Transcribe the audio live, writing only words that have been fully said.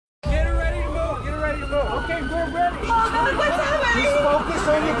Okay, we're ready. Oh, no, what's happening? Just focus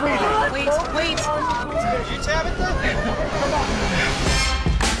on your breathing. Wait. You Tabitha? Come on.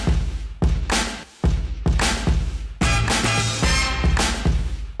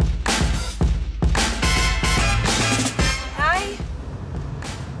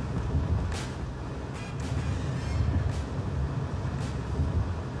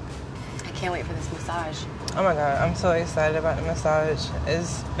 I can't wait for this massage. Oh my God, I'm so excited about the massage.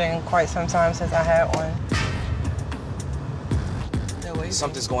 It's been quite some time since I had one.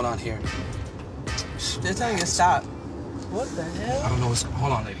 Something's going on here. They're telling you to stop. What the hell? I don't know what's...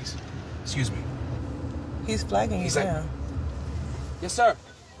 Hold on, ladies. Excuse me. He's flagging you down. Yes, sir.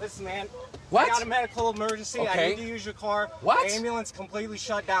 Listen, man. What? I got a medical emergency. Okay. I need to use your car. What? The ambulance completely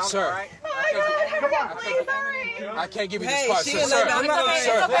shut down. Sir. All right? I can't give you this Hey, car, she sir. is Sir, like, I'm not It's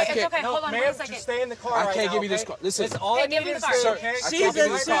sir, okay. I It's can't. okay. Hold on, wait a Ma'am, second. just stay in the car I right can't now, give you this okay? car. Listen. That's all I Hey, need give me is the car. this, Sir, okay? I She's can't give you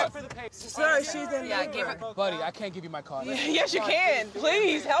in this the car. Sir, she's in Yeah, give her. Buddy, I can't give you my car. Yes, you can.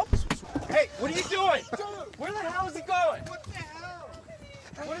 Please, help. Hey, what are you doing? Where the hell is he going? What the hell?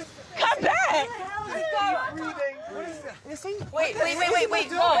 Come back. Wait.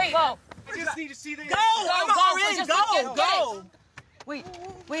 Whoa. I just need to see the... Go. I'm already. Just Go. Go. Wait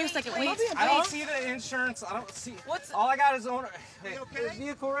a second. Wait. I don't see the insurance. I don't see... What's... All I got is owner... Hey, okay?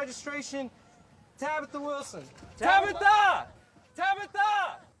 Vehicle registration. Tabitha Wilson. Tabitha!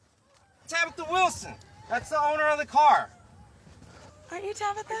 Wilson. That's the owner of the car. Aren't you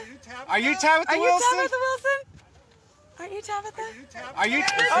Tabitha? Are you Tabitha Are you Wilson? Tabitha Wilson? Aren't you Tabitha? Are you...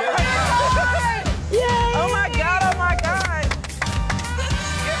 Oh my God.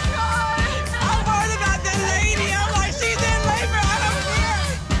 I'm worried about the lady. I'm like, she's in labor. I don't care.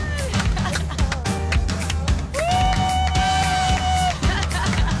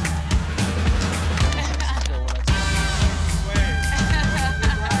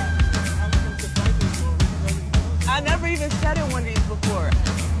 I never even said in one of these before.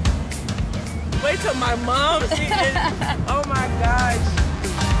 Wait till my mom sees it. Oh my gosh.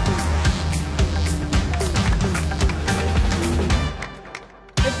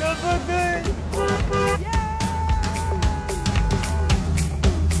 It feels so good.